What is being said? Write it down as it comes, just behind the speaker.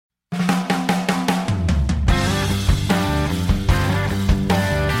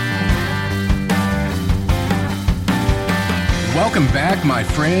Welcome back, my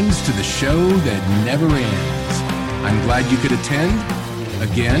friends, to the show that never ends. I'm glad you could attend.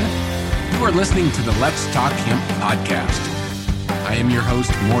 Again, you are listening to the Let's Talk Hemp podcast. I am your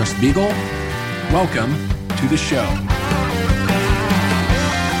host, Morris Beagle. Welcome to the show.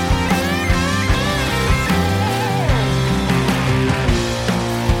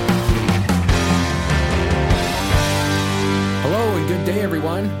 Good day,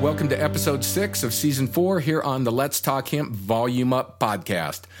 everyone. Welcome to episode 6 of season 4 here on the Let's Talk Hemp Volume Up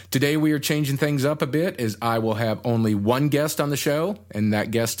podcast. Today we are changing things up a bit as I will have only one guest on the show, and that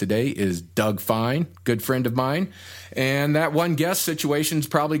guest today is Doug Fine, good friend of mine. And that one guest situation is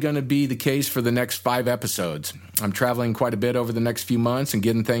probably going to be the case for the next 5 episodes. I'm traveling quite a bit over the next few months and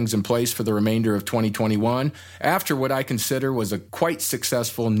getting things in place for the remainder of 2021 after what I consider was a quite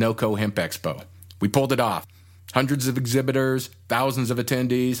successful NOCO Hemp Expo. We pulled it off. Hundreds of exhibitors, thousands of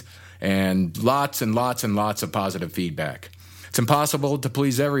attendees, and lots of positive feedback. It's impossible to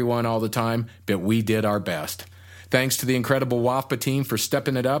please everyone all the time, but we did our best. Thanks to the incredible WAFPA team for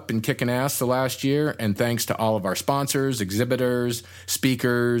stepping it up and kicking ass the last year, and thanks to all of our sponsors, exhibitors,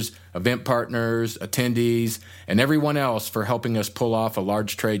 speakers, event partners, attendees, and everyone else for helping us pull off a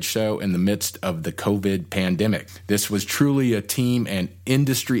large trade show in the midst of the COVID pandemic. This was truly a team and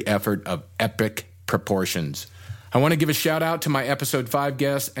industry effort of epic proportions. I want to give a shout out to my episode 5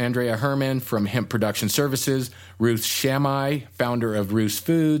 guests, Andrea Herman from Hemp Production Services, Ruth Shammai, founder of Ruth's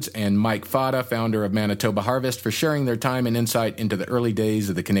Foods, and Mike Fata, founder of Manitoba Harvest, for sharing their time and insight into the early days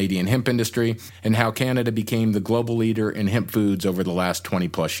of the Canadian hemp industry and how Canada became the global leader in hemp foods over the last 20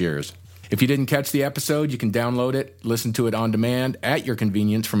 plus years. If you didn't catch the episode, you can download it, listen to it on demand at your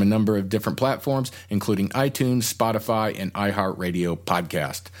convenience from a number of different platforms, including iTunes, Spotify, and iHeartRadio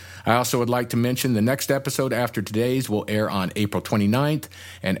podcast. I also would like to mention the next episode after today's will air on April 29th,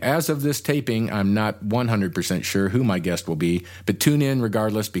 and as of this taping, I'm not 100% sure who my guest will be, but tune in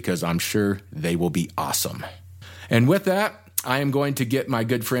regardless because I'm sure they will be awesome. And with that, I am going to get my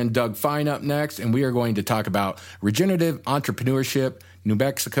good friend Doug Fine up next, and we are going to talk about regenerative entrepreneurship, New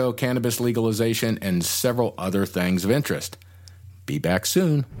Mexico cannabis legalization, and several other things of interest. Be back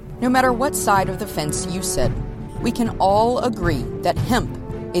soon. No matter what side of the fence you sit, we can all agree that hemp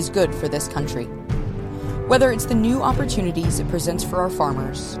is good for this country. Whether it's the new opportunities it presents for our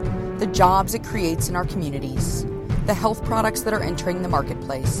farmers, the jobs it creates in our communities, the health products that are entering the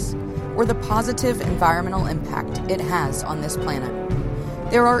marketplace, or the positive environmental impact it has on this planet,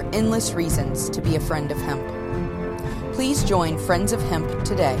 there are endless reasons to be a friend of hemp. Please join Friends of Hemp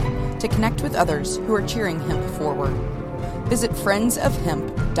today to connect with others who are cheering hemp forward. Visit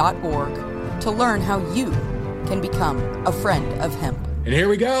friendsofhemp.org to learn how you can become a friend of hemp. And here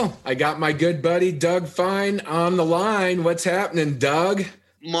we go. I got my good buddy Doug Fine on the line. What's happening, Doug?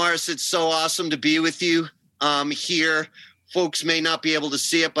 Morris, it's so awesome to be with you. Here. Folks may not be able to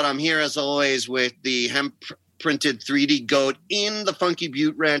see it, but I'm here as always with the hemp printed 3D goat in the Funky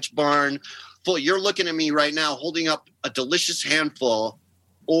Butte Ranch barn. You're looking at me right now holding up a delicious handful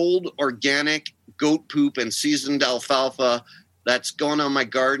old organic goat poop and seasoned alfalfa that's going on my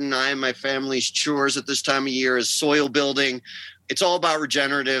garden. I and my family's chores at this time of year is soil building. It's all about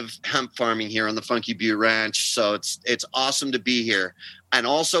regenerative hemp farming here on the Funky Butte Ranch. So it's awesome to be here. And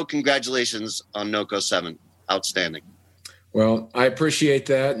also congratulations on NOCO 7. Outstanding. Well, I appreciate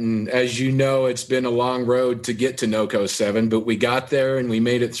that. And as you know, it's been a long road to get to NOCO 7, but we got there and we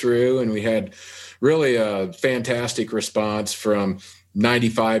made it through, and we had really a fantastic response from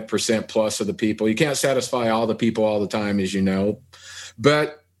 95% plus of the people. You can't satisfy all the people all the time, as you know,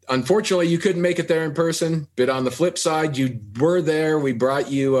 but unfortunately, you couldn't make it there in person, but on the flip side, you were there. We brought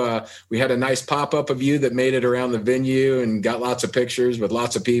you, we had a nice pop-up of you that made it around the venue and got lots of pictures with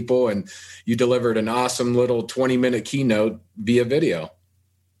lots of people, and you delivered an awesome little 20-minute keynote via video.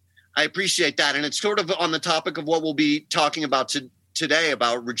 I appreciate that, and it's sort of on the topic of what we'll be talking about today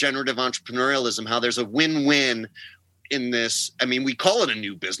about regenerative entrepreneurialism, how there's a win-win in this. I mean, we call it a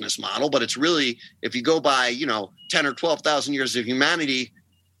new business model, but it's really, if you go by, 10 or 12,000 years of humanity,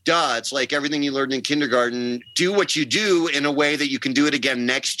 it's like everything you learned in kindergarten. Do what you do in a way that you can do it again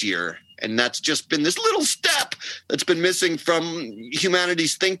next year. And that's just been this little step that's been missing from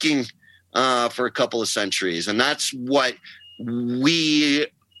humanity's thinking for a couple of centuries. And that's what we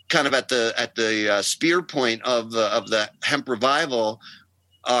kind of at the spear point of the hemp revival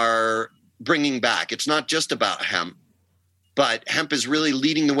are bringing back. It's not just about hemp, but hemp is really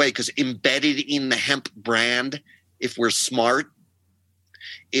leading the way, because embedded in the hemp brand, if we're smart,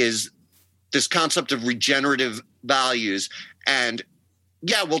 is this concept of regenerative values. And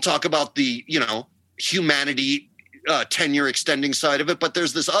yeah, we'll talk about the, humanity tenure extending side of it, but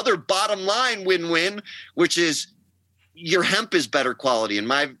there's this other bottom line win-win, which is your hemp is better quality, in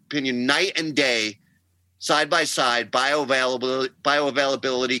my opinion, night and day, side by side,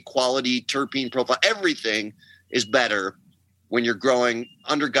 bioavailability, quality, terpene profile, everything is better when you're growing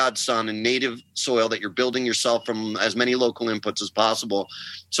under God's sun in native soil that you're building yourself from as many local inputs as possible.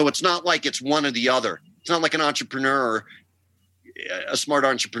 So it's not like it's one or the other. It's not like an entrepreneur, a smart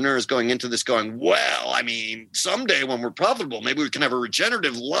entrepreneur is going into this going, well, I mean, someday when we're profitable, maybe we can have a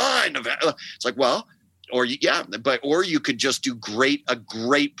regenerative line of, it's like, well, or you could just do a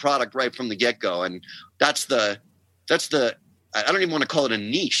great product right from the get-go. And that's the, I don't even want to call it a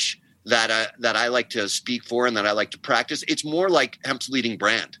niche that I like to speak for and that I like to practice. It's more like hemp's leading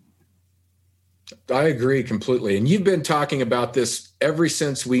brand. I agree completely. And you've been talking about this ever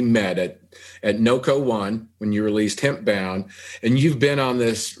since we met at NOCO 1 when you released Hemp Bound. And you've been on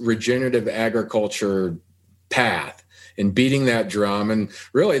this regenerative agriculture path and beating that drum. And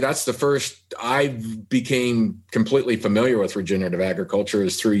really, that's the first I became completely familiar with regenerative agriculture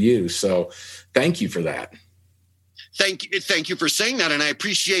is through you. So thank you for that. Thank you for saying that. And I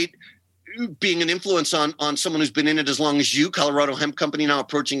appreciate being an influence on someone who's been in it as long as you. Colorado Hemp Company now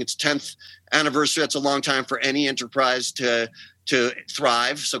approaching its 10th anniversary. That's a long time for any enterprise to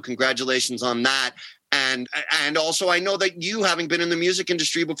thrive. So congratulations on that. And also, I know that you, having been in the music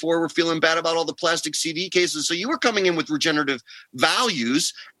industry before, were feeling bad about all the plastic CD cases. So you were coming in with regenerative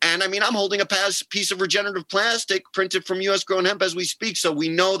values. And I mean, I'm holding a piece of regenerative plastic printed from U.S. grown hemp as we speak. So we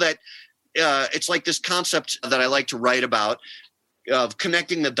know that it's like this concept that I like to write about of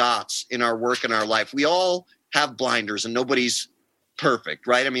connecting the dots in our work and our life. We all have blinders and nobody's perfect,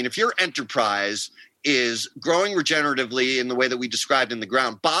 right? I mean, if your enterprise is growing regeneratively in the way that we described in the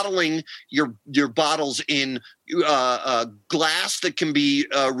ground, bottling your bottles in glass that can be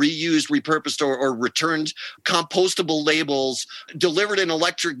reused, repurposed, or returned, compostable labels, delivered in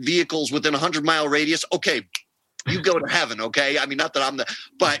electric vehicles within a 100-mile radius, okay, you go to heaven, okay? I mean, not that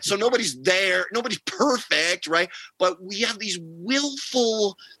but so nobody's there, nobody's perfect, right? But we have these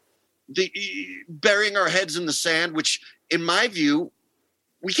willful burying our heads in the sand, which in my view,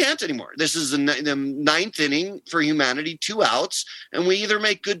 we can't anymore. This is the ninth inning for humanity, 2 outs, and we either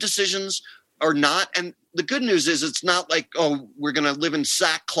make good decisions or not. And the good news is it's not like, oh, we're going to live in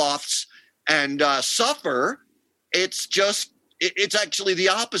sackcloths and suffer. It's actually the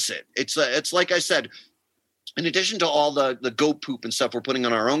opposite. It's like I said, in addition to all the goat poop and stuff we're putting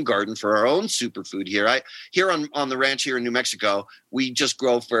on our own garden for our own superfood here on the ranch here in New Mexico, we just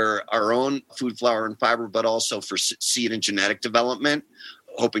grow for our own food, flour, and fiber, but also for seed and genetic development,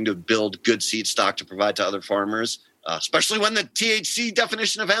 hoping to build good seed stock to provide to other farmers, especially when the THC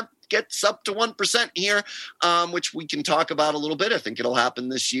definition of hemp gets up to 1% here, which we can talk about a little bit. I think it'll happen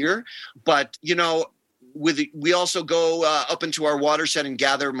this year. But, we also go up into our watershed and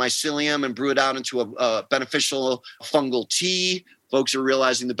gather mycelium and brew it out into a beneficial fungal tea. Folks are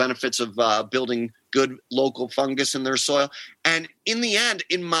realizing the benefits of building good local fungus in their soil. And in the end,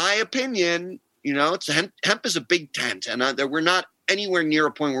 in my opinion, hemp is a big tent, and we're not anywhere near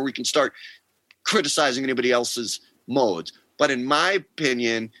a point where we can start criticizing anybody else's modes. But in my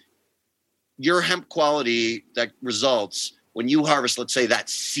opinion, your hemp quality that results when you harvest, let's say, that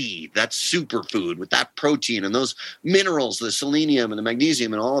seed, that superfood with that protein and those minerals, the selenium and the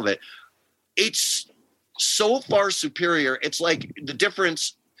magnesium and all of it, it's so far superior. It's like the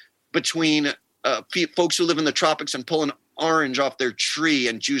difference between folks who live in the tropics and pull an orange off their tree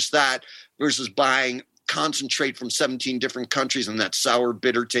and juice that versus buying concentrate from 17 different countries and that sour,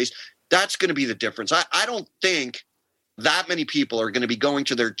 bitter taste. That's going to be the difference. I don't think that many people are going to be going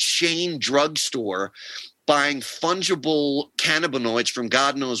to their chain drugstore buying fungible cannabinoids from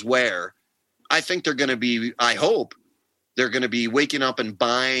God knows where. I think they're going to be, I hope, they're going to be waking up and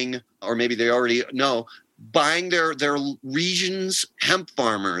buying, or maybe they already know, buying their region's hemp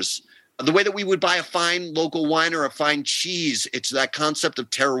farmers. The way that we would buy a fine local wine or a fine cheese, it's that concept of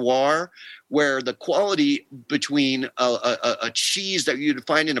terroir, where the quality between a cheese that you'd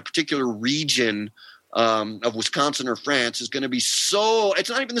find in a particular region of Wisconsin or France is going to be it's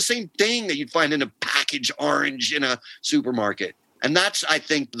not even the same thing that you'd find in a packaged orange in a supermarket. And that's, I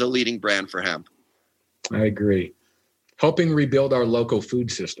think, the leading brand for hemp. I agree. Helping rebuild our local food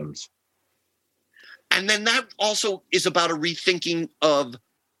systems. And then that also is about a rethinking of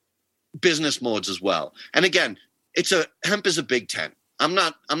business modes as well. And again, hemp is a big tent. I'm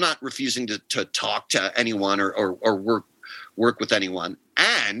not refusing to talk to anyone or work with anyone.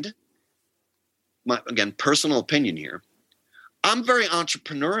 And again, personal opinion here, I'm very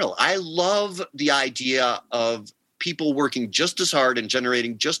entrepreneurial. I love the idea of people working just as hard and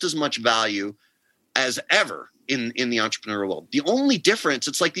generating just as much value as ever in the entrepreneurial world. The only difference,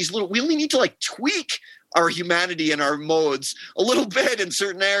 it's like we only need to tweak our humanity and our modes a little bit in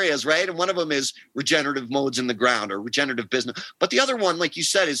certain areas, right? And one of them is regenerative modes in the ground or regenerative business. But the other one, like you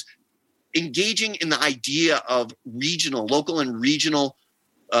said, is engaging in the idea of local and regional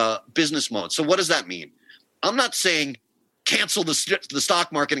business modes. So what does that mean? I'm not saying cancel the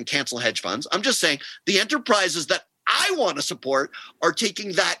stock market and cancel hedge funds. I'm just saying the enterprises that I want to support are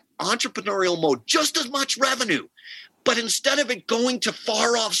taking that entrepreneurial mode, just as much revenue, but instead of it going to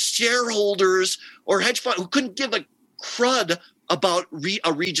far off shareholders or hedge funds who couldn't give a crud about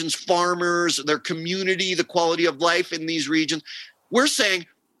a region's farmers, their community, the quality of life in these regions, we're saying,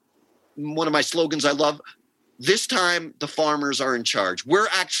 one of my slogans I love, this time the farmers are in charge.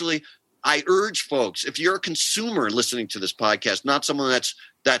 I urge folks, if you're a consumer listening to this podcast, not someone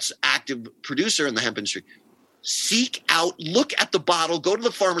that's active producer in the hemp industry, seek out, look at the bottle, go to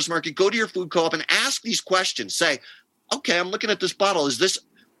the farmer's market, go to your food co-op and ask these questions. Say, okay, I'm looking at this bottle. Is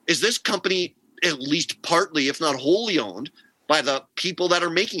this company at least partly, if not wholly owned by the people that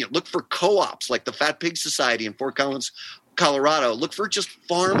are making it? Look for co-ops like the Fat Pig Society in Fort Collins, Colorado. Look for just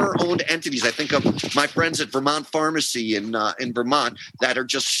farmer-owned entities. I think of my friends at Vermont Pharmacy in Vermont that are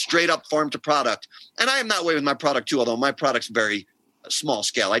just straight up farm to product. And I am that way with my product too, although my product's very small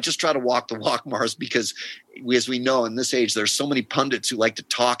scale. I just try to walk the walk, Mars, because as we know in this age, there's so many pundits who like to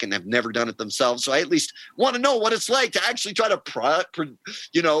talk and have never done it themselves. So I at least want to know what it's like to actually try to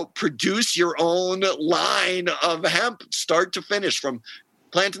produce your own line of hemp, start to finish, from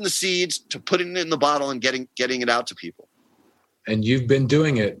planting the seeds to putting it in the bottle and getting it out to people. And you've been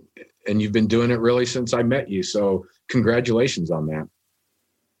doing it, and you've been doing it really since I met you. So congratulations on that.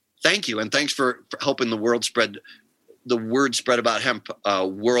 Thank you. And thanks for helping the word spread about hemp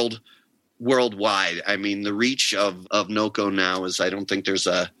worldwide. I mean, the reach of NOCO now is, I don't think there's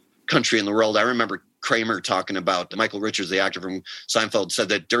a country in the world. I remember Kramer talking about Michael Richards, the actor from Seinfeld, said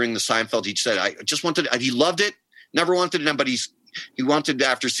that during the Seinfeld, he said, he loved it, never wanted it again, but he wanted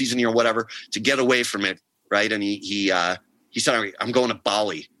after season or whatever to get away from it. Right. And he said, I'm going to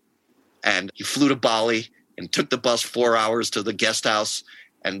Bali. And he flew to Bali and took the bus 4 hours to the guest house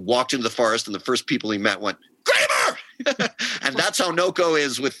and walked into the forest. And the first people he met went, Kramer! And that's how NOCO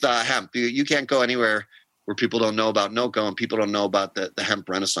is with hemp. You can't go anywhere where people don't know about NOCO and people don't know about the hemp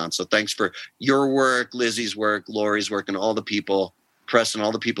renaissance. So thanks for your work, Lizzie's work, Lori's work, and all the people, Preston,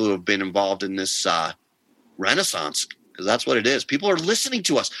 all the people who have been involved in this renaissance. Because that's what it is. People are listening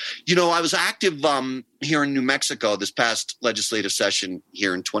to us. I was active here in New Mexico this past legislative session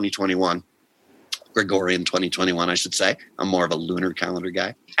here in 2021. Gregorian 2021, I should say. I'm more of a lunar calendar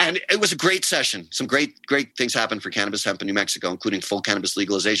guy. And it was a great session. Some great things happened for cannabis hemp in New Mexico, including full cannabis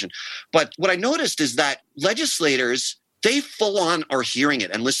legalization. But what I noticed is that legislators, they full on are hearing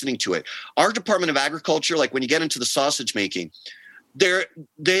it and listening to it. Our Department of Agriculture, like when you get into the sausage making,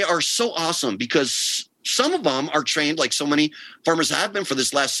 they are so awesome because some of them are trained, like so many farmers have been for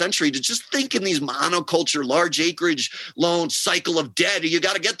this last century, to just think in these monoculture, large acreage loan cycle of debt. You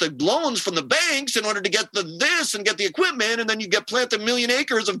got to get the loans from the banks in order to get this and get the equipment, and then you plant 1 million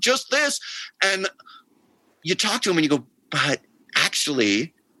acres of just this. And you talk to them and you go, but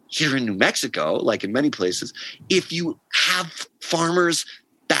actually, here in New Mexico, like in many places, if you have farmers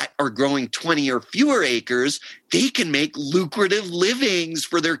that are growing 20 or fewer acres, they can make lucrative livings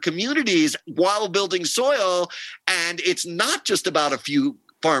for their communities while building soil. And it's not just about a few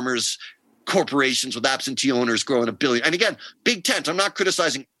farmers, corporations with absentee owners growing 1 billion. And again, big tent. I'm not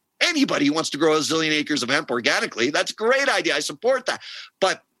criticizing anybody who wants to grow 1 zillion acres of hemp organically. That's a great idea. I support that.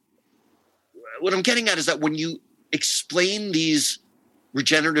 But what I'm getting at is that when you explain these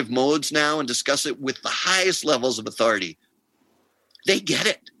regenerative modes now and discuss it with the highest levels of authority, they get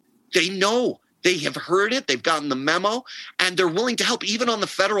it. They know. They have heard it. They've gotten the memo, and they're willing to help even on the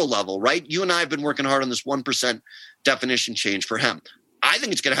federal level, right? You and I have been working hard on this 1% definition change for hemp. I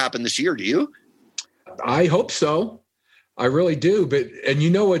think it's going to happen this year. Do you? I hope so. I really do. And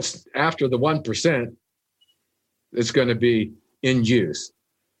it's after the 1%, it's going to be in use.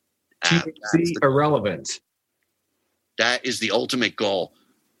 THC irrelevant. That is the ultimate goal.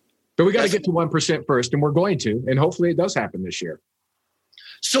 But we got to get to 1% first, and we're going to, and hopefully it does happen this year.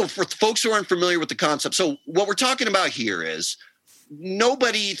 So for folks who aren't familiar with the concept, so what we're talking about here is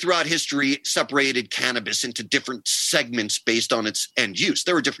nobody throughout history separated cannabis into different segments based on its end use.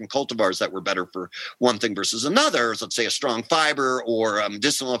 There were different cultivars that were better for one thing versus another, so let's say a strong fiber or a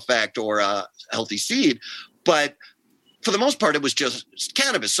medicinal effect or a healthy seed. But for the most part, it was just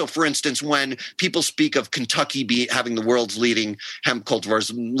cannabis. So, for instance, when people speak of Kentucky having the world's leading hemp cultivars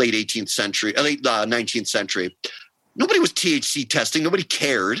in late 19th century, nobody was THC testing. Nobody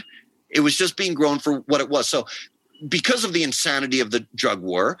cared. It was just being grown for what it was. So because of the insanity of the drug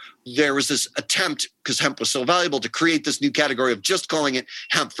war, there was this attempt, because hemp was so valuable, to create this new category of just calling it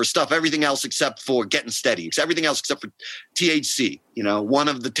hemp for stuff, everything else except for getting steady, everything else except for THC, one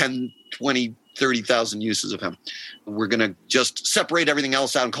of the 10, 20, 30,000 uses of hemp. We're going to just separate everything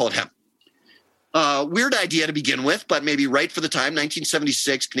else out and call it hemp. Weird idea to begin with, but maybe right for the time.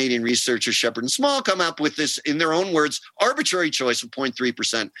 1976, Canadian researcher Shepard and Small come up with this, in their own words, arbitrary choice of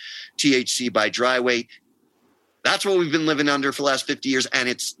 0.3% THC by dry weight. That's what we've been living under for the last 50 years, and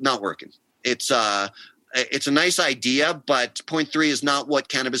it's not working. It's a nice idea, but 0.3 is not what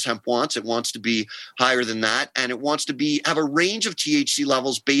cannabis hemp wants. It wants to be higher than that, and it wants to have a range of THC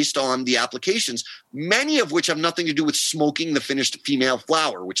levels based on the applications, many of which have nothing to do with smoking the finished female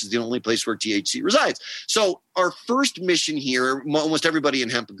flower, which is the only place where THC resides. So our first mission here, almost everybody in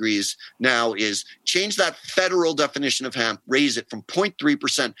hemp agrees now, is change that federal definition of hemp, raise it from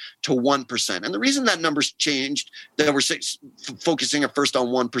 0.3% to 1%. And the reason that number's changed, that we're focusing at first on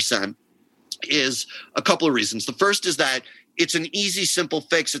 1%, is a couple of reasons. The first is that it's an easy, simple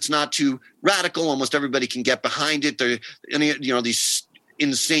fix. It's not too radical. Almost everybody can get behind it. These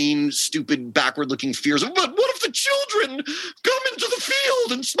insane, stupid, backward-looking fears of, but what if the children come into the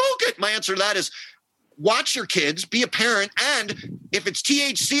field and smoke it? My answer to that is, watch your kids, be a parent, and if it's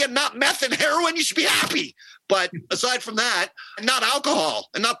THC and not meth and heroin, you should be happy. But aside from that, not alcohol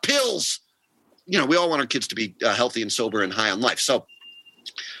and not pills. We all want our kids to be healthy and sober and high on life. So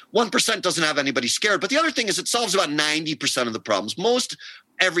 1% doesn't have anybody scared. But the other thing is it solves about 90% of the problems. Most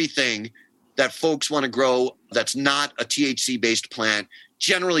everything that folks want to grow that's not a THC-based plant,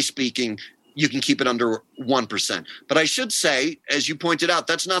 generally speaking, you can keep it under 1%. But I should say, as you pointed out,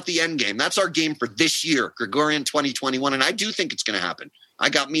 that's not the end game. That's our game for this year, Gregorian 2021. And I do think it's going to happen. I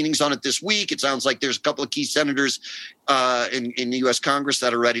got meetings on it this week. It sounds like there's a couple of key senators in the U.S. Congress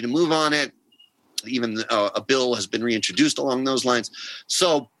that are ready to move on it. Even a bill has been reintroduced along those lines.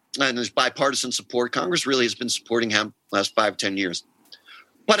 And there's bipartisan support. Congress really has been supporting hemp the last 5-10 years.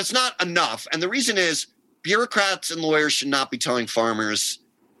 But it's not enough. And the reason is bureaucrats and lawyers should not be telling farmers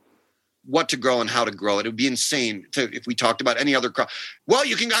what to grow and how to grow it. It would be insane if we talked about any other crop. Well,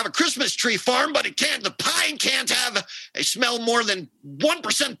 you can have a Christmas tree farm, but the pine can't have a smell more than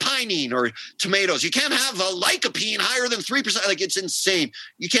 1% pinene, or tomatoes. You can't have a lycopene higher than 3%. Like, it's insane.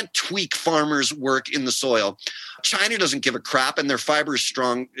 You can't tweak farmers' work in the soil. China doesn't give a crap, and their fiber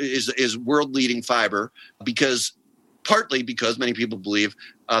is world-leading fiber partly because many people believe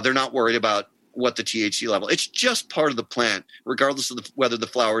they're not worried about what the THC level. It's just part of the plant, regardless of whether the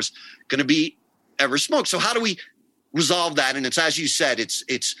flower's going to be ever smoked. So how do we resolve that? And it's, as you said,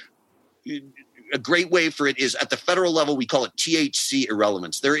 it's a great way for it is at the federal level, we call it THC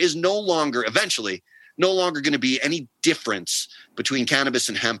irrelevance. There is eventually no longer going to be any difference between cannabis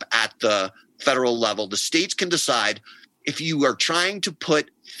and hemp at the federal level. The states can decide if you are trying to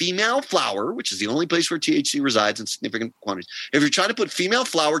put female flower, which is the only place where THC resides in significant quantities, if you're trying to put female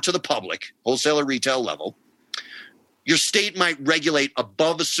flower to the public, wholesale or retail level, your state might regulate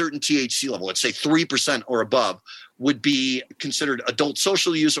above a certain THC level, let's say 3% or above, would be considered adult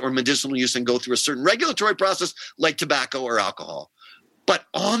social use or medicinal use and go through a certain regulatory process like tobacco or alcohol. But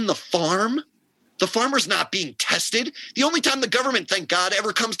on the farm, the farmer's not being tested. The only time the government, thank God,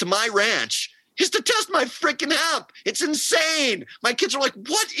 ever comes to my ranch is to test my freaking hemp. It's insane. My kids are like,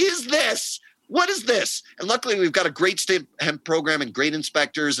 what is this? What is this? And luckily, we've got a great state hemp program and great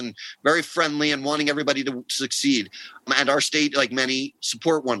inspectors and very friendly and wanting everybody to succeed. And our state, like many,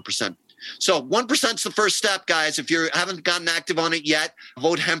 support 1%. So 1% is the first step, guys. If you haven't gotten active on it yet,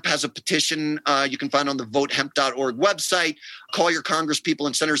 Vote Hemp has a petition you can find on the votehemp.org website. Call your Congress people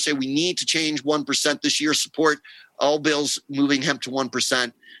and senators, say we need to change 1% this year. Support all bills moving hemp to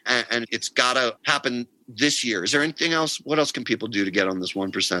 1%. And it's got to happen this year. Is there anything else? What else can people do to get on this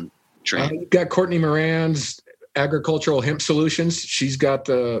 1% train? You've got Courtney Moran's Agricultural Hemp Solutions. She's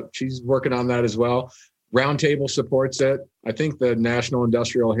working on that as well. Roundtable supports it. I think the National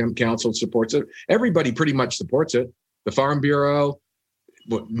Industrial Hemp Council supports it. Everybody pretty much supports it. The Farm Bureau,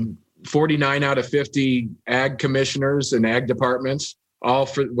 49 out of 50 ag commissioners and ag departments, all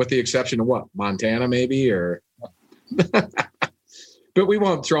with the exception of what? Montana maybe, or... But we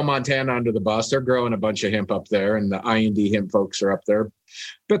won't throw Montana under the bus. They're growing a bunch of hemp up there, and the IND hemp folks are up there.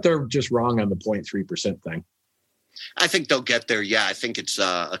 But they're just wrong on the 0.3% thing. I think they'll get there. Yeah, I think it's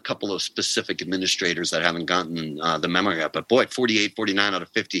a couple of specific administrators that haven't gotten the memo yet. But boy, 48, 49 out of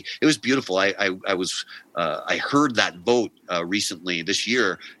 50. It was beautiful. I heard that vote recently this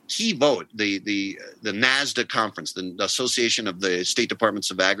year. Key vote. The NASDA conference, the Association of the State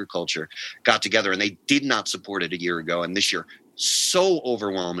Departments of Agriculture, got together, and they did not support it a year ago. And this year, so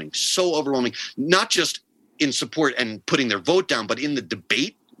overwhelming. Not just in support and putting their vote down. But in the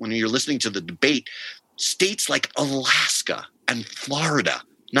debate, when you're listening to the debate, states like Alaska and Florida,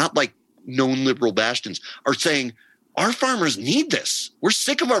 not like known liberal bastions, are saying, our farmers need this. We're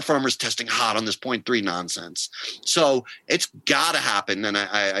sick of our farmers testing hot on this 0.3 nonsense. So it's got to happen. And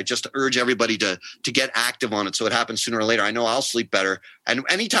I just urge everybody to get active on it so it happens sooner or later. I know I'll sleep better. And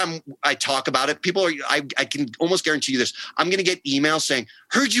anytime I talk about it, I can almost guarantee you this. I'm going to get emails saying,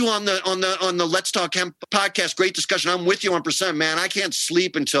 heard you on the Let's Talk Hemp podcast. Great discussion. I'm with you on %, man. I can't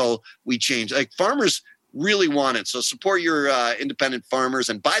sleep until we change. Like, farmers really want it. So support your independent farmers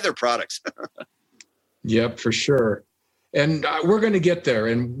and buy their products. Yep, for sure. And we're going to get there.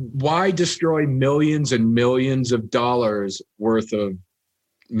 And why destroy millions and millions of dollars worth of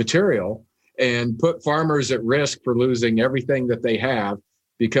material and put farmers at risk for losing everything that they have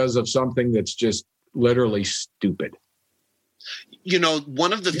because of something that's just literally stupid? You know,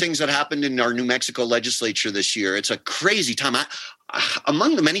 one of the things that happened in our New Mexico legislature this year, it's a crazy time.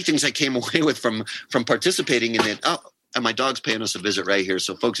 Among the many things I came away with from participating in it, and my dog's paying us a visit right here.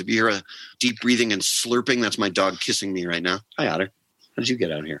 So, folks, if you hear a deep breathing and slurping, that's my dog kissing me right now. Hi, Otter. How did you get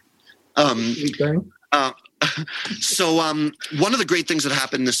out here? So one of the great things that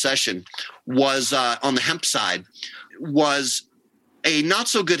happened this session was on the hemp side was a not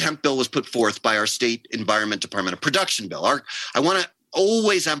so good hemp bill was put forth by our state environment department, a production bill. I want to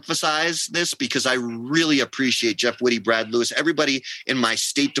always emphasize this because I really appreciate Jeff Whitty, Brad Lewis, everybody in my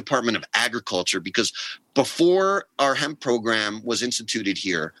state department of agriculture, because before our hemp program was instituted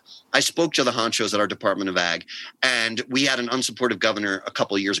here, I spoke to the honchos at our Department of Ag, and we had an unsupportive governor a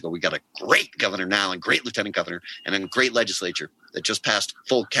couple of years ago. We got a great governor now and great lieutenant governor and a great legislature that just passed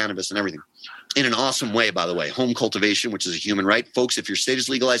full cannabis and everything. In an awesome way, by the way, home cultivation, which is a human right. Folks, if your state is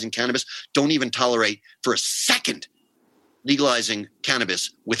legalizing cannabis, don't even tolerate for a second legalizing cannabis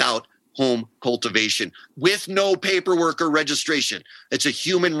without home cultivation, with no paperwork or registration. It's a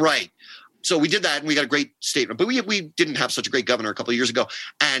human right. So we did that, and we got a great statement. But we didn't have such a great governor a couple of years ago.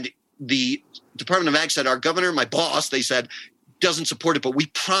 And the Department of Ag said, our governor, my boss, they said, doesn't support it, but we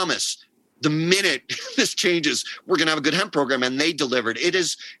promise the minute this changes, we're going to have a good hemp program. And they delivered. It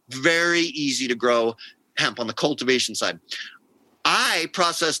is very easy to grow hemp on the cultivation side. I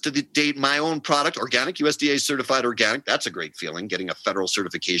processed to the date my own product, organic, USDA certified organic. That's a great feeling, getting a federal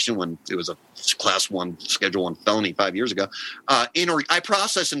certification when it was a class 1, schedule 1 felony 5 years ago. I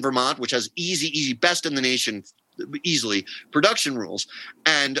process in Vermont, which has easy, best in the nation, easily production rules.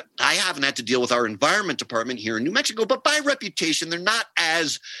 And I haven't had to deal with our environment department here in New Mexico, but by reputation, they're not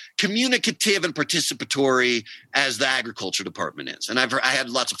as communicative and participatory as the agriculture department is. And I had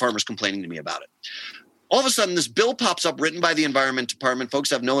lots of farmers complaining to me about it. All of a sudden, this bill pops up written by the Environment Department. Folks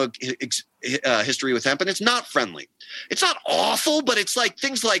have no history with hemp, and it's not friendly. It's not awful, but it's like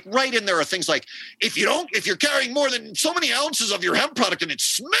things like right in there are things like if you're carrying more than so many ounces of your hemp product and it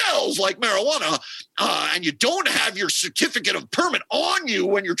smells like marijuana, and you don't have your certificate of permit on you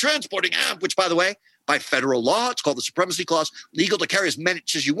when you're transporting hemp, which, by the way, by federal law, it's called the Supremacy Clause, legal to carry as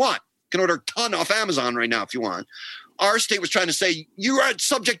much as you want. You can order a ton off Amazon right now if you want. Our state was trying to say you are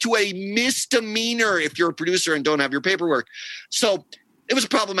subject to a misdemeanor if you're a producer and don't have your paperwork. So it was a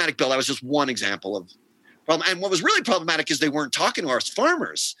problematic bill. That was just one example of problem. And what was really problematic is they weren't talking to us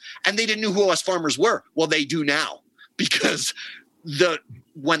farmers, and they didn't know who us farmers were. Well, they do now, because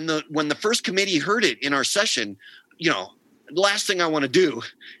when the first committee heard it in our session, the last thing I want to do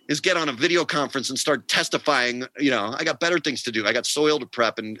is get on a video conference and start testifying. I got better things to do. I got soil to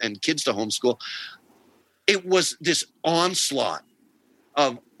prep and kids to homeschool. It was this onslaught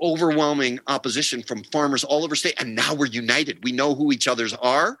of overwhelming opposition from farmers all over state. And now we're united. We know who each other's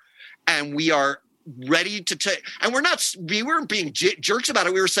are, and we are ready to take. And we weren't being jerks about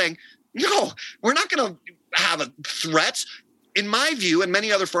it. We were saying, no, we're not going to have threats. In my view, and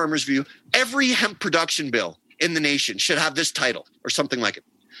many other farmers' view, every hemp production bill in the nation should have this title or something like it.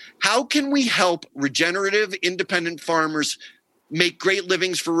 How can we help regenerative, independent farmers make great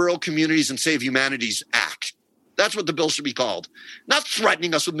livings for rural communities and save humanity's act? That's what the bill should be called. Not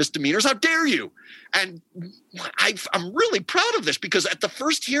threatening us with misdemeanors. How dare you? And I'm really proud of this, because at the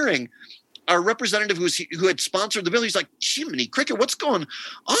first hearing, our representative who had sponsored the bill, he's like, Jiminy Cricket, what's going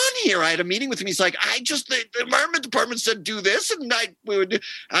on here? I had a meeting with him. He's like, the Environment Department said do this. And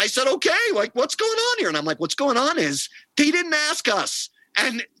I said, okay, like, what's going on here? And I'm like, what's going on is they didn't ask us.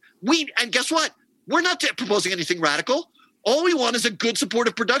 And guess what? We're not proposing anything radical. All we want is a good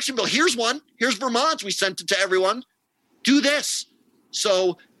supportive production bill. Here's one. Here's Vermont's. We sent it to everyone. Do this.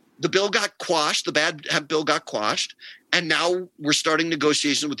 So the bill got quashed. The bad hemp bill got quashed. And now we're starting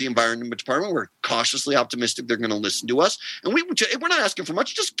negotiations with the Environment Department. We're cautiously optimistic they're going to listen to us. And we're not asking for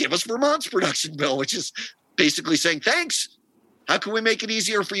much. Just give us Vermont's production bill, which is basically saying, thanks. How can we make it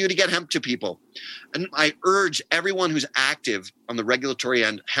easier for you to get hemp to people? And I urge everyone who's active on the regulatory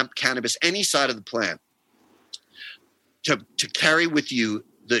end, hemp, cannabis, any side of the plan, to carry with you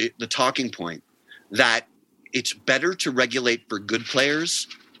the talking point that it's better to regulate for good players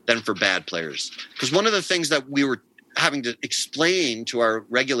than for bad players. Because one of the things that we were having to explain to our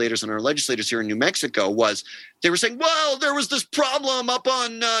regulators and our legislators here in New Mexico was they were saying, well, there was this problem up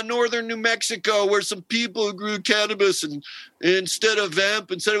on northern New Mexico where some people grew cannabis and instead of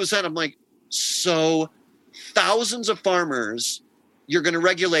hemp, instead it was hemp. I'm like, so thousands of farmers you're going to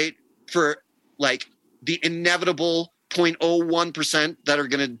regulate for like the inevitable 0.01% that are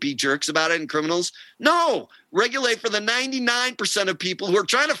going to be jerks about it and criminals? No, regulate for the 99% of people who are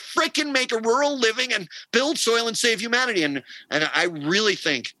trying to frickin' make a rural living and build soil and save humanity. And I really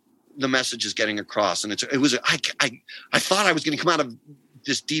think the message is getting across. And I thought I was going to come out of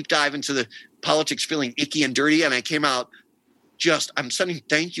this deep dive into the politics feeling icky and dirty, and I came out I'm sending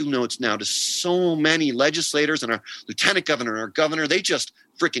thank you notes now to so many legislators and our lieutenant governor and our governor. They just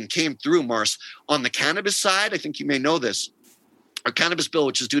freaking came through, Mars. On the cannabis side, I think you may know this. Our cannabis bill,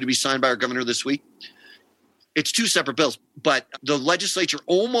 which is due to be signed by our governor this week, it's two separate bills, but the legislature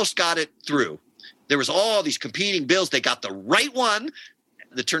almost got it through. There was all these competing bills. They got the right one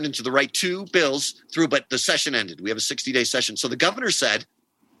that turned into the right two bills through, but the session ended. We have a 60-day session. So the governor said,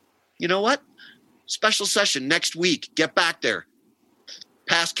 you know what? Special session next week. Get back there.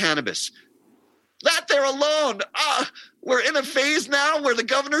 Pass cannabis. That there alone. We're in a phase now where the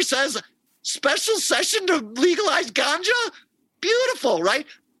governor says special session to legalize ganja. Beautiful, right?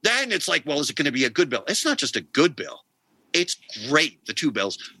 Then it's like, well, is it going to be a good bill? It's not just a good bill. It's great, the two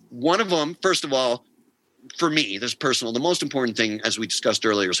bills. One of them, first of all, for me, this is personal, the most important thing, as we discussed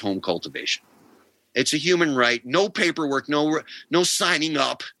earlier, is home cultivation. It's a human right. No paperwork, no signing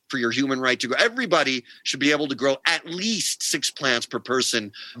up for your human right to grow. Everybody should be able to grow at least 6 plants per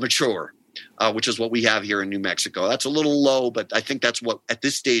person mature, which is what we have here in New Mexico. That's a little low, but I think that's what, at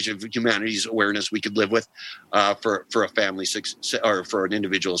this stage of humanity's awareness, we could live with for a family, or for an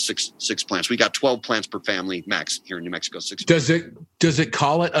individual, six plants. We got 12 plants per family max here in New Mexico. 6. Does it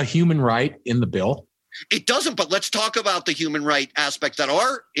call it a human right in the bill? It doesn't, but let's talk about the human right aspects that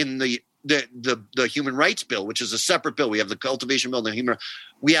are in the human rights bill, which is a separate bill. We have the cultivation bill,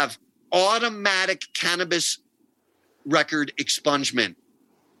 we have automatic cannabis record expungement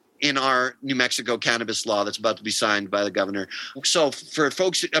in our New Mexico cannabis law that's about to be signed by the governor. So for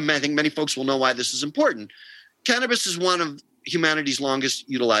folks, I think many folks will know why this is important. Cannabis is one of humanity's longest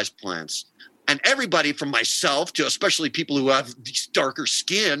utilized plants. And everybody from myself to especially people who have darker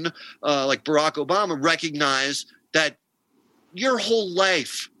skin, like Barack Obama, recognize that your whole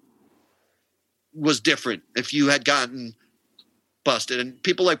life was different if you had gotten busted. And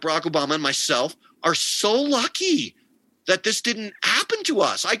people like Barack Obama and myself are so lucky that this didn't happen to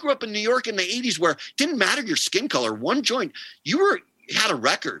us. I grew up in New York in the 80s where it didn't matter your skin color. One joint, you had a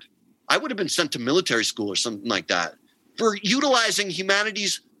record. I would have been sent to military school or something like that for utilizing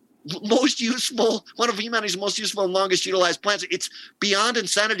humanity's most useful, one of humanity's most useful and longest utilized plants. It's beyond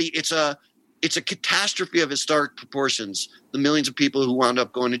insanity. It's a catastrophe of historic proportions. The millions of people who wound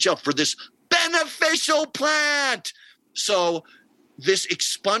up going to jail for this beneficial plant. So this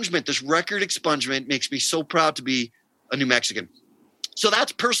expungement, this record expungement, makes me so proud to be a New Mexican. So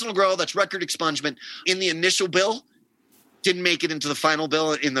that's personal growth. That's record expungement. In the initial bill, didn't make it into the final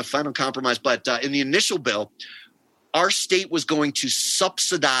bill, in the final compromise, but in the initial bill, our state was going to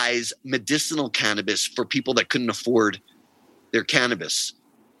subsidize medicinal cannabis for people that couldn't afford their cannabis.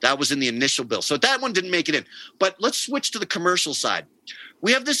 That was in the initial bill. So that one didn't make it in. But let's switch to the commercial side.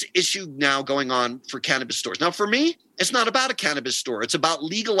 We have this issue now going on for cannabis stores. Now, for me, it's not about a cannabis store. It's about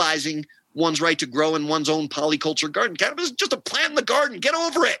legalizing one's right to grow in one's own polyculture garden. Cannabis is just a plant in the garden. Get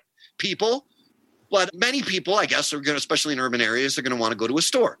over it, people. But many people, I guess, are going to, especially in urban areas, are going to want to go to a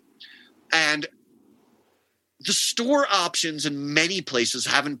store. And the store options in many places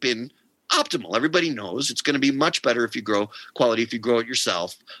haven't been optimal. Everybody knows it's going to be much better if you grow quality, if you grow it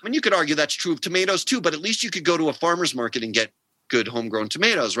yourself. I mean, you could argue that's true of tomatoes too, but at least you could go to a farmer's market and get good homegrown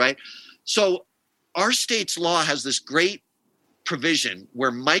tomatoes, right? So our state's law has this great provision where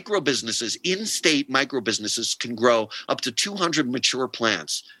micro businesses, in-state micro businesses, can grow up to 200 mature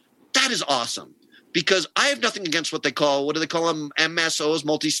plants. That is awesome because I have nothing against what do they call them? MSOs,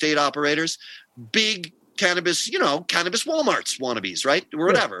 multi-state operators, big cannabis, cannabis Walmart's wannabes, right? Or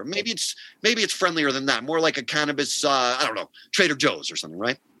whatever. Right. Maybe it's friendlier than that. More like a cannabis, Trader Joe's or something,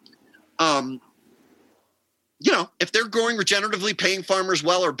 right? If they're growing regeneratively, paying farmers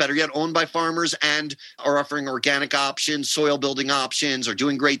well, or better yet, owned by farmers and are offering organic options, soil building options, or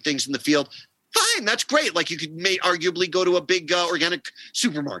doing great things in the field, fine, that's great. Like you could arguably go to a big organic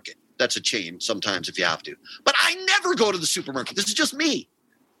supermarket. That's a chain sometimes if you have to. But I never go to the supermarket. This is just me.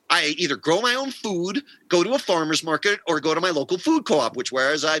 I either grow my own food, go to a farmer's market, or go to my local food co-op,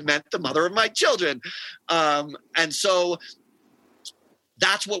 whereas I met the mother of my children. And so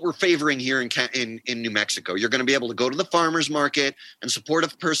that's what we're favoring here in New Mexico. You're going to be able to go to the farmer's market and support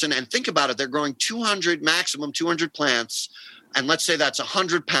a person. And think about it. They're growing 200 plants. And let's say that's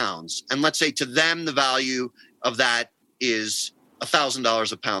 100 pounds. And let's say to them, the value of that is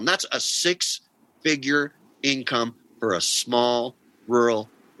 $1,000 a pound. That's a 6-figure income for a small rural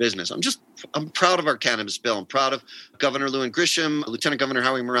business. I'm proud of our cannabis bill. I'm proud of Governor Lewin Grisham, Lieutenant Governor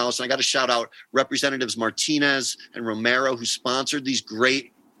Howie Morales, and I got to shout out Representatives Martinez and Romero who sponsored these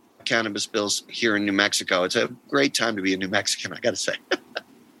great cannabis bills here in New Mexico. It's a great time to be a New Mexican, I got to say.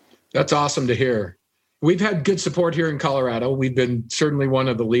 That's awesome to hear. We've had good support here in Colorado. We've been certainly one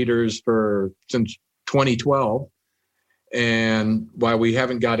of the leaders since 2012. And while we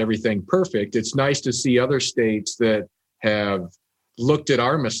haven't got everything perfect, it's nice to see other states that have looked at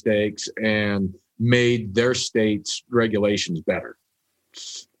our mistakes and made their state's regulations better.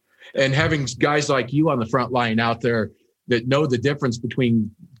 And having guys like you on the front line out there that know the difference between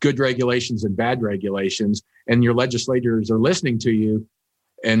good regulations and bad regulations, and your legislators are listening to you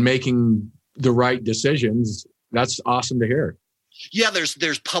and making the right decisions, that's awesome to hear. Yeah,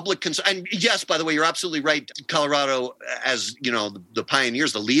 there's public concern. And yes, by the way, you're absolutely right. Colorado, as you know, the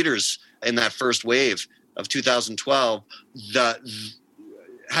pioneers, the leaders in that first wave of 2012,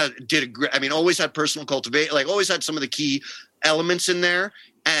 always had personal cultivation, like always had some of the key elements in there.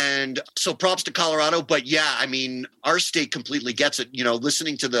 And so props to Colorado. But yeah, I mean, our state completely gets it. You know,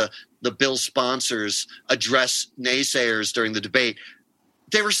 listening to the bill sponsors address naysayers during the debate,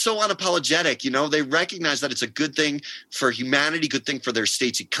 they were so unapologetic. You know, they recognize that it's a good thing for humanity, good thing for their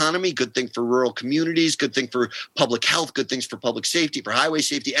state's economy, good thing for rural communities, good thing for public health, good things for public safety, for highway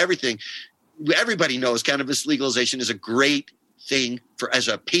safety, everything. Everybody knows cannabis legalization is a great thing as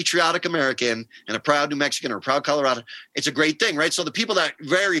a patriotic American and a proud New Mexican or a proud Colorado. It's a great thing, right? So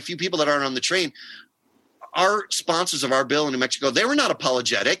very few people that aren't on the train, our sponsors of our bill in New Mexico, they were not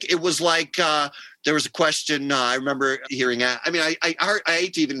apologetic. It was like there was a question I remember hearing. I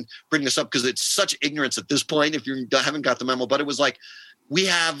hate to even bring this up because it's such ignorance at this point if you haven't got the memo, but it was like, we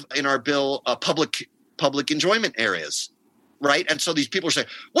have in our bill public enjoyment areas. Right. And so these people are saying,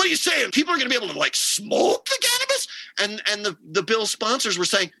 what are you saying? People are going to be able to like smoke the cannabis? And the bill sponsors were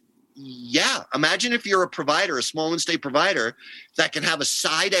saying, yeah, imagine if you're a provider, a small and state provider that can have a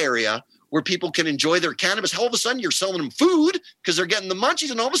side area where people can enjoy their cannabis. All of a sudden you're selling them food because they're getting the munchies.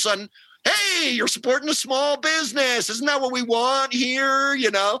 And all of a sudden, hey, you're supporting a small business. Isn't that what we want here?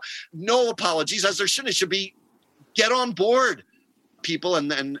 You know, no apologies as there shouldn't. It should be get on board. People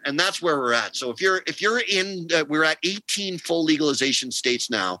and that's where we're at. So if you're in we're at 18 full legalization states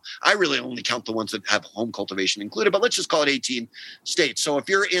now. I really only count the ones that have home cultivation included, but let's just call it 18 states. So if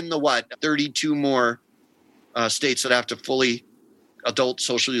you're in the 32 more states that have to fully adult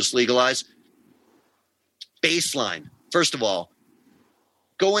social use legalize, baseline, first of all,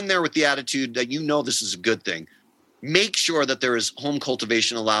 go in there with the attitude that you know this is a good thing. Make sure that there is home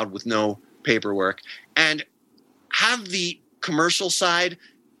cultivation allowed with no paperwork, and have the commercial side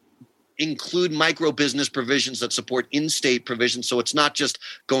include micro business provisions that support in-state provisions, so it's not just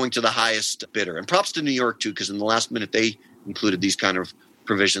going to the highest bidder. And props to New York too, because in the last minute they included these kind of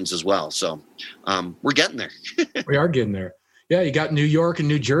provisions as well. So we're getting there. We are getting there. Yeah, you got New York and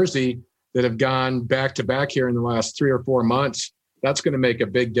New Jersey that have gone back to back here in the last 3 or 4 months. That's going to make a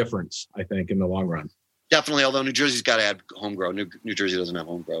big difference, I think, in the long run. Definitely, although New Jersey's got to add home grow. New Jersey doesn't have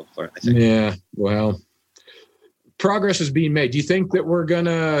home grow, I think. Yeah, well, progress is being made. Do you think that we're going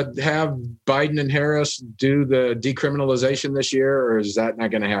to have Biden and Harris do the decriminalization this year, or is that not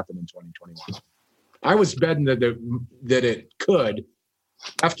going to happen in 2021? I was betting that it could.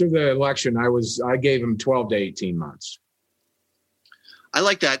 After the election, I gave him 12 to 18 months. I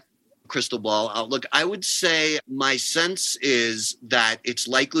like that crystal ball outlook. I would say my sense is that it's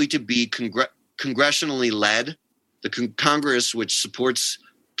likely to be congressionally led. The Congress, which supports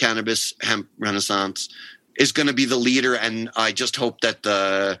cannabis hemp renaissance, is going to be the leader, and I just hope that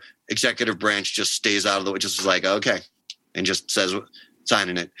the executive branch just stays out of the way, just is like, okay, and just says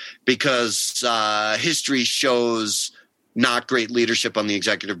signing it, because history shows not great leadership on the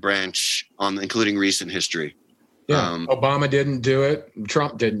executive branch, including recent history. Yeah, Obama didn't do it,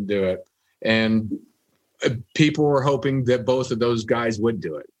 Trump didn't do it, and people were hoping that both of those guys would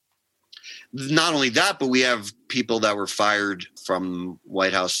do it. Not only that, but we have people that were fired from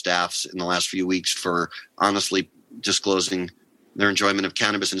White House staffs in the last few weeks for honestly disclosing their enjoyment of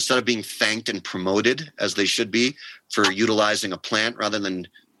cannabis. Instead of being thanked and promoted as they should be for utilizing a plant rather than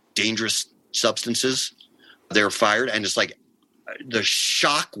dangerous substances, they're fired. And it's like the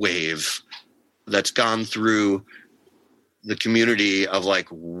shock wave that's gone through the community of like,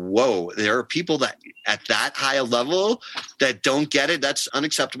 whoa, there are people that at that high a level that don't get it. That's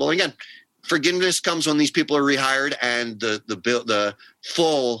unacceptable. And again, forgiveness comes when these people are rehired and the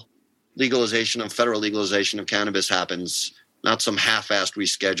full legalization of federal legalization of cannabis happens, not some half-assed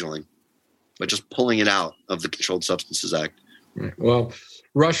rescheduling, but just pulling it out of the Controlled Substances Act. Well,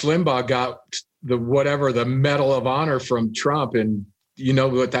 Rush Limbaugh got the Medal of Honor from Trump, and you know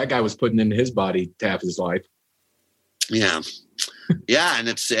what that guy was putting into his body half his life. Yeah. Yeah, and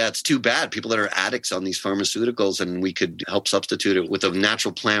it's too bad. People that are addicts on these pharmaceuticals, and we could help substitute it with a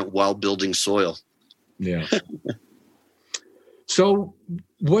natural plant while building soil. Yeah. So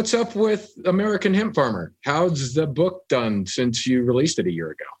what's up with American Hemp Farmer? How's the book done since you released it a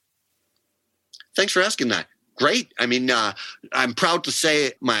year ago? Thanks for asking that. Great. I mean, I'm proud to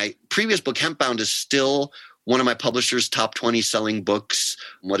say my previous book, Hempbound, is still one of my publishers' top 20 selling books.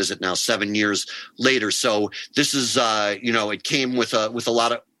 What is it now? 7 years later. So this is, it came with a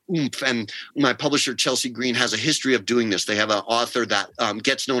lot of oomph. And my publisher, Chelsea Green, has a history of doing this. They have an author that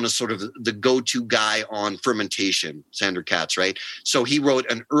gets known as sort of the go-to guy on fermentation, Sander Katz, right? So he wrote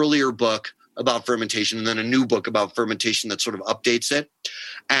an earlier book about fermentation and then a new book about fermentation that sort of updates it.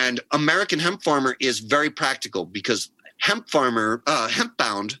 And American Hemp Farmer is very practical because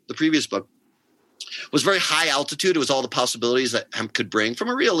Hempbound, the previous book, was very high altitude. It was all the possibilities that hemp could bring from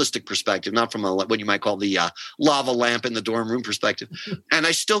a realistic perspective, not from what you might call the lava lamp in the dorm room perspective. And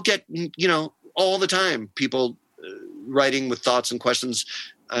I still get, all the time people writing with thoughts and questions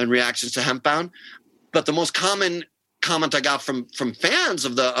and reactions to Hempbound. But the most common comment I got from fans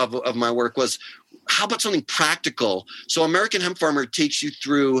of my work was, how about something practical? So American Hemp Farmer takes you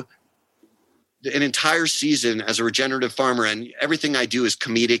through an entire season as a regenerative farmer, and everything I do is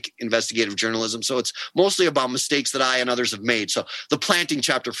comedic investigative journalism. So it's mostly about mistakes that I and others have made. So the planting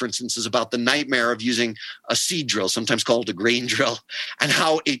chapter, for instance, is about the nightmare of using a seed drill, sometimes called a grain drill, and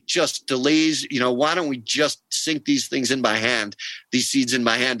how it just delays. Why don't we just sink these things in by hand, these seeds in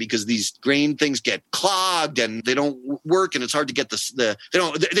by hand, because these grain things get clogged and they don't work, and it's hard to get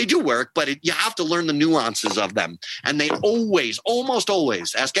they do work, but you have to learn the nuances of them. And they almost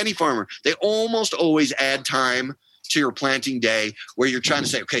always, ask any farmer, they almost always add time to your planting day where you're trying to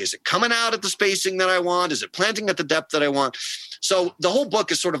say, okay, is it coming out at the spacing that I want? Is it planting at the depth that I want? So the whole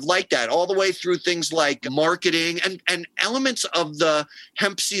book is sort of like that, all the way through things like marketing and elements of the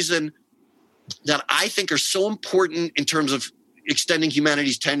hemp season that I think are so important in terms of extending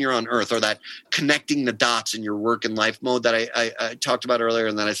humanity's tenure on Earth, or that connecting the dots in your work and life mode that I talked about earlier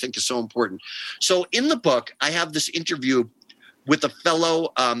and that I think is so important. So in the book, I have this interview with a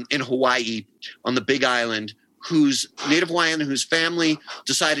fellow in Hawaii on the Big Island who's Native Hawaiian, whose family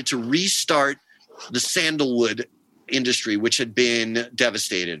decided to restart the sandalwood industry, which had been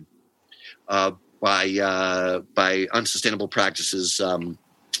devastated by unsustainable practices in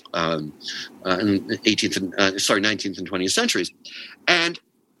 19th and 20th centuries. And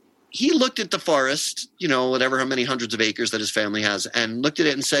he looked at the forest, whatever, how many hundreds of acres that his family has, and looked at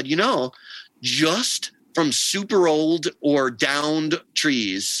it and said, just from super old or downed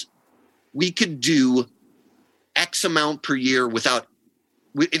trees, we could do X amount per year while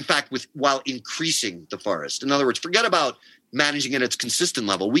increasing the forest. In other words, forget about managing it at its consistent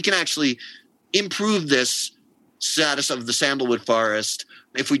level. We can actually improve this status of the sandalwood forest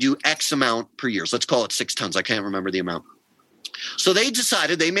if we do X amount per year. So let's call it 6 tons. I can't remember the amount. So they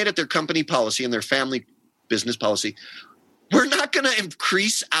made it their company policy and their family business policy. We're not going to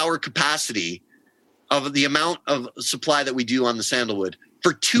increase our capacity of the amount of supply that we do on the sandalwood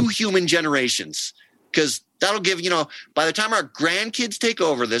for 2 human generations, because that'll give, by the time our grandkids take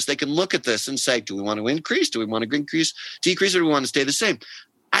over this, they can look at this and say, do we want to increase? Do we want to increase, decrease, or do we want to stay the same?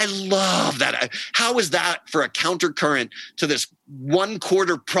 I love that. How is that for a countercurrent to this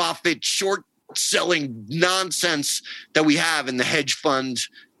 1/4 profit, short selling nonsense that we have in the hedge fund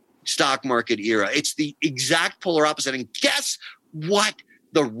stock market era? It's the exact polar opposite. And guess what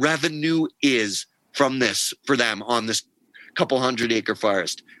the revenue is from this for them on this couple 100-acre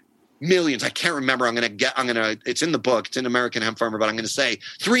forest? Millions. I can't remember. It's in the book. It's in American Hemp Farmer, but I'm going to say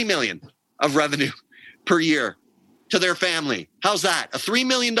 $3 million of revenue per year to their family. How's that? A $3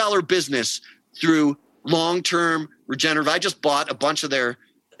 million business through long-term regenerative. I just bought a bunch of their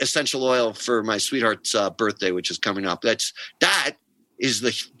essential oil for my sweetheart's birthday, which is coming up. That is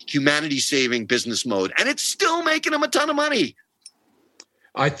the humanity-saving business mode, and it's still making them a ton of money.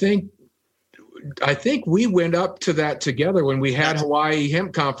 I think I think we went up to that together when we had Hawaii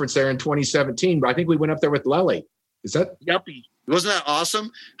Hemp Conference there in 2017. But I think we went up there with Lely. Is that? Yuppie. Wasn't that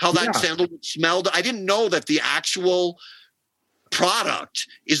awesome? How that sandalwood smelled. I didn't know that the actual product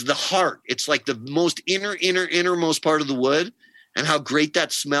is the heart. It's like the most innermost part of the wood, and how great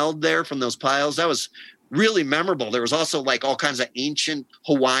that smelled there from those piles. That was really memorable. There was also like all kinds of ancient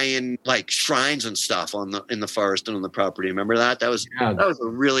Hawaiian like shrines and stuff in the forest and on the property. Remember that? That was a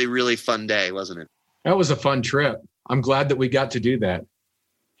really, really fun day, wasn't it? That was a fun trip. I'm glad that we got to do that.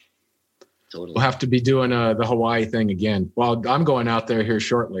 Totally. We'll have to be doing the Hawaii thing again. Well, I'm going out there here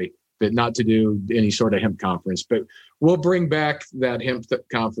shortly, but not to do any sort of hemp conference. But we'll bring back that hemp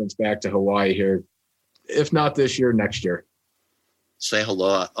conference back to Hawaii here. If not this year, next year. Say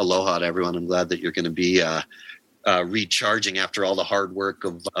aloha to everyone. I'm glad that you're going to be recharging after all the hard work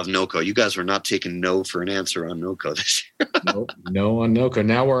of NOCO. You guys were not taking no for an answer on NOCO this year. No on NOCO.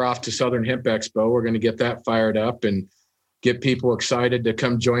 Now we're off to Southern Hemp Expo. We're going to get that fired up and get people excited to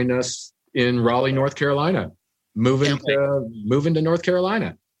come join us in Raleigh, North Carolina. Moving to North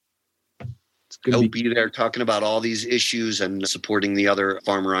Carolina. I'll be there talking about all these issues and supporting the other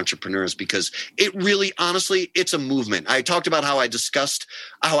farmer entrepreneurs, because it really, honestly, it's a movement. I talked about how I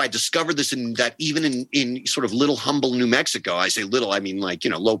discovered this even in sort of little humble New Mexico. I say little, I mean like,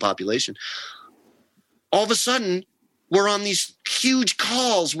 low population. All of a sudden, we're on these huge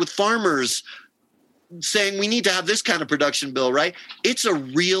calls with farmers saying we need to have this kind of production bill, right? It's a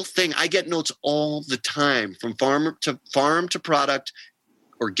real thing. I get notes all the time from farm to product,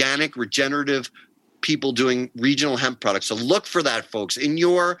 organic, regenerative people doing regional hemp products. So look for that, folks, in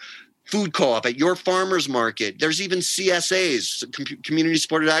your food co-op, at your farmer's market. There's even CSAs, community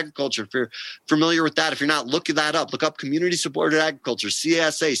supported agriculture. If you're familiar with that, if you're not, look that up. Look up community supported agriculture,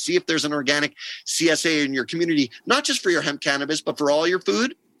 CSA. See if there's an organic CSA in your community, not just for your hemp cannabis, but for all your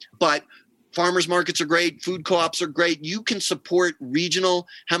food. But farmers markets are great. Food co-ops are great. You can support regional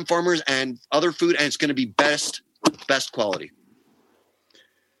hemp farmers and other food, and it's going to be best quality.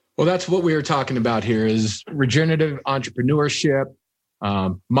 Well, that's what we were talking about here is regenerative entrepreneurship,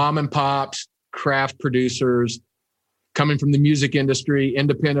 mom and pops, craft producers, coming from the music industry,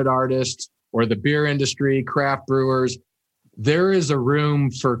 independent artists, or the beer industry, craft brewers. There is a room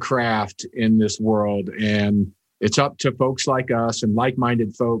for craft in this world, and it's up to folks like us and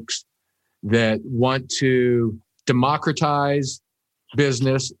like-minded folks that want to democratize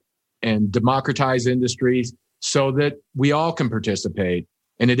business and democratize industries so that we all can participate.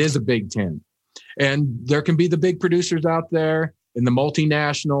 And it is a big tent. And there can be the big producers out there and the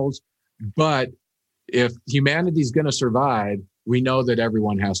multinationals. But if humanity is going to survive, we know that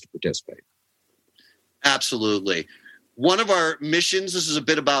everyone has to participate. Absolutely. One of our missions, this is a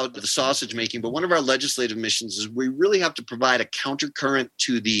bit about the sausage making, but one of our legislative missions is we really have to provide a countercurrent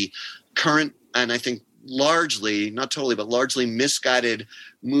to the current, and I think largely, not totally, but largely misguided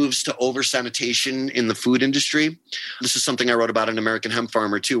moves to over-sanitation in the food industry. This is something I wrote about in American Hemp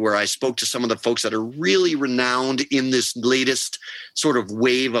Farmer too, where I spoke to some of the folks that are really renowned in this latest sort of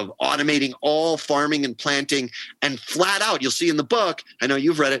wave of automating all farming and planting, and flat out, you'll see in the book, I know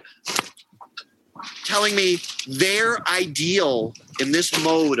you've read it, telling me their ideal in this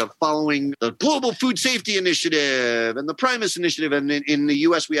mode of following the Global Food Safety Initiative and the Primus Initiative. And in the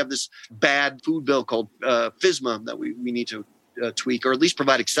U.S., we have this bad food bill called FSMA that we need to tweak, or at least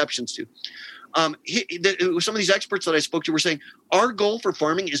provide exceptions to. Some of these experts that I spoke to were saying, our goal for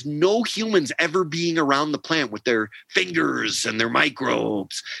farming is no humans ever being around the plant with their fingers and their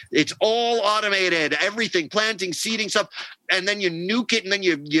microbes. It's all automated, everything, planting, seeding stuff. And then you nuke it. And then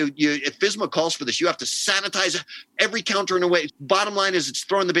if FSMA calls for this, you have to sanitize every counter in a way. Bottom line is it's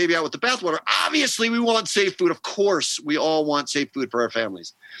throwing the baby out with the bathwater. Obviously, we want safe food. Of course, we all want safe food for our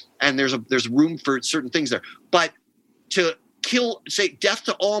families. And there's room for certain things there. But to say death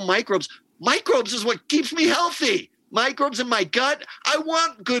to all microbes is what keeps me healthy. Microbes in my gut. I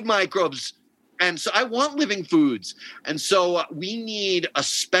want good microbes. And so I want living foods. And so we need a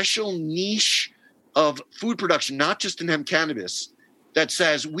special niche of food production, not just in hemp cannabis, that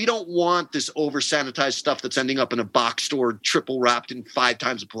says we don't want this over-sanitized stuff that's ending up in a box store, triple wrapped in 5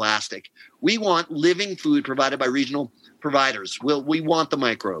 times of plastic. We want living food provided by regional providers. We want the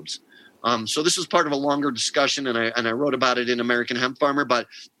microbes. So this is part of a longer discussion, and I wrote about it in American Hemp Farmer, but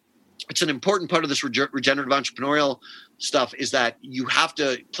it's an important part of this regenerative entrepreneurial stuff is that you have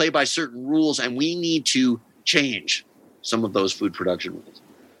to play by certain rules, and we need to change some of those food production rules.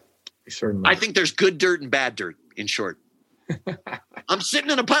 Certainly. I think there's good dirt and bad dirt, in short. I'm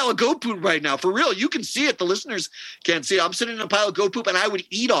sitting in a pile of goat poop right now. For real. You can see it. The listeners can't see it. I'm sitting in a pile of goat poop, and I would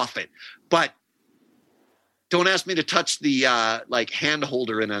eat off it. But don't ask me to touch the hand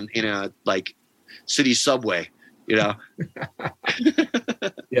holder in a city subway, you know.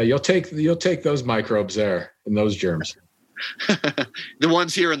 Yeah, you'll take those microbes there and those germs. The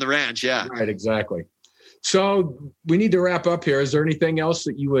ones here in the ranch, yeah. Right, exactly. So we need to wrap up here. Is there anything else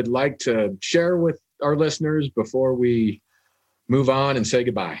that you would like to share with our listeners before we move on and say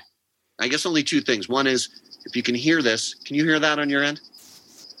goodbye? I guess only two things. One is, if you can hear this, can you hear that on your end?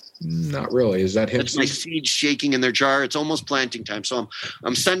 Not really. Is that him? It's my seeds shaking in their jar. It's almost planting time. So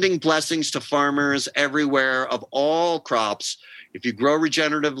I'm sending blessings to farmers everywhere of all crops. If you grow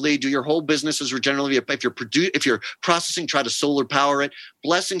regeneratively, do your whole business as regeneratively. If you're processing, try to solar power it.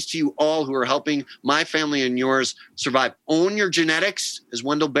 Blessings to you all who are helping my family and yours survive. Own your genetics, as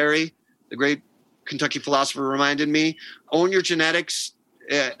Wendell Berry, the great Kentucky philosopher, reminded me. Own your genetics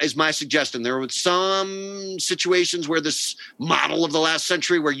is my suggestion. There were some situations where this model of the last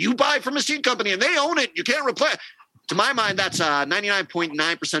century where you buy from a seed company and they own it, you can't replace. To my mind, that's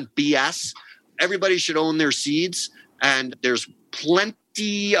 99.9% BS. Everybody should own their seeds, and there's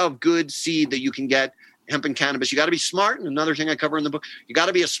plenty of good seed that you can get. Hemp and cannabis. You got to be smart. And another thing I cover in the book, you got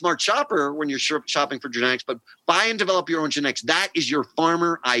to be a smart shopper when you're shopping for genetics, but buy and develop your own genetics. That is your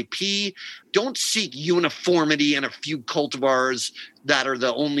farmer IP. Don't seek uniformity in a few cultivars that are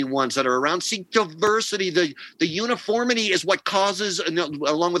the only ones that are around. Seek diversity. The uniformity is what causes,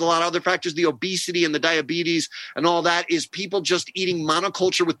 along with a lot of other factors, the obesity and the diabetes and all that, is people just eating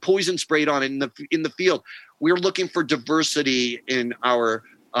monoculture with poison sprayed on it in the field. We're looking for diversity in our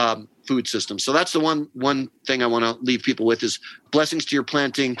food system. So that's the one thing I want to leave people with is blessings to your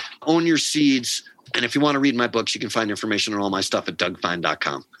planting, own your seeds. And if you want to read my books, you can find information on all my stuff at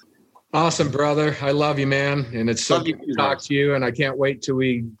dougfine.com. Awesome, brother. I love you, man. And it's so good to talk to you. And I can't wait till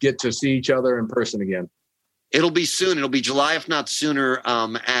we get to see each other in person again. It'll be soon. It'll be July, if not sooner.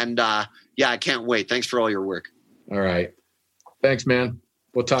 Yeah, I can't wait. Thanks for all your work. All right. Thanks, man.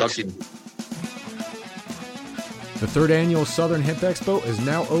 We'll talk soon. To you. The third annual Southern Hemp Expo is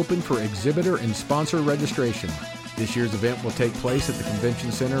now open for exhibitor and sponsor registration. This year's event will take place at the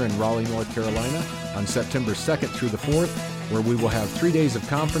Convention Center in Raleigh, North Carolina on September 2nd through the 4th, where we will have 3 days of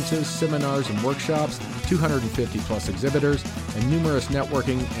conferences, seminars, and workshops, 250 plus exhibitors, and numerous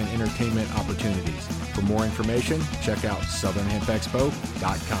networking and entertainment opportunities. For more information, check out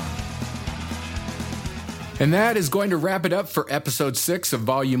southernhempexpo.com. And that is going to wrap it up for episode 6 of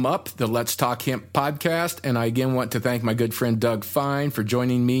Volume Up, the Let's Talk Hemp podcast. And I again want to thank my good friend Doug Fine for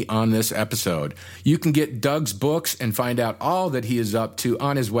joining me on this episode. You can get Doug's books and find out all that he is up to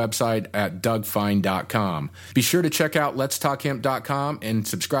on his website at dougfine.com. Be sure to check out letstalkhemp.com and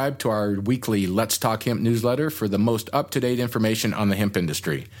subscribe to our weekly Let's Talk Hemp newsletter for the most up-to-date information on the hemp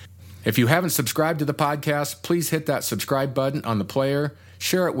industry. If you haven't subscribed to the podcast, please hit that subscribe button on the player.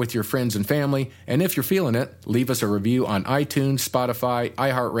 Share it with your friends and family, and if you're feeling it, leave us a review on iTunes, Spotify,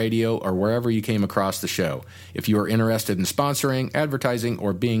 iHeartRadio, or wherever you came across the show. If you are interested in sponsoring, advertising,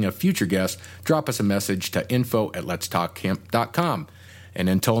 or being a future guest, drop us a message to info@letstalkhemp.com. And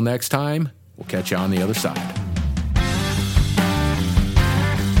until next time, we'll catch you on the other side.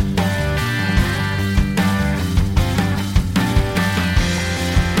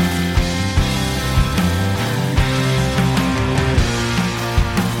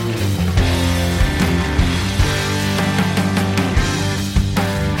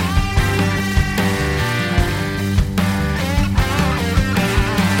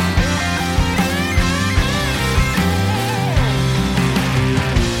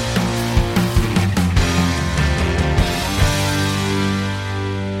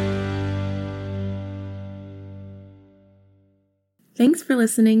 Thanks for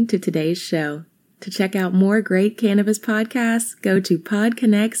listening to today's show. To check out more great cannabis podcasts, go to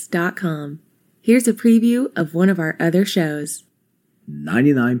podconnects.com. Here's a preview of one of our other shows.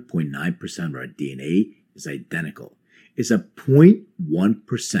 99.9% of our DNA is identical. It's a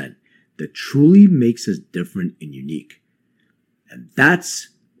 0.1% that truly makes us different and unique. And that's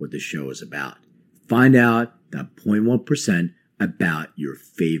what the show is about. Find out that 0.1% about your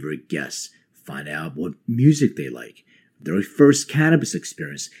favorite guests. Find out what music they like, their first cannabis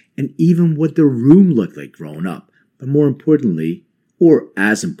experience, and even what their room looked like growing up. But more importantly, or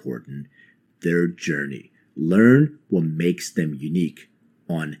as important, their journey. Learn what makes them unique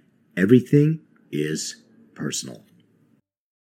on Everything is Personal.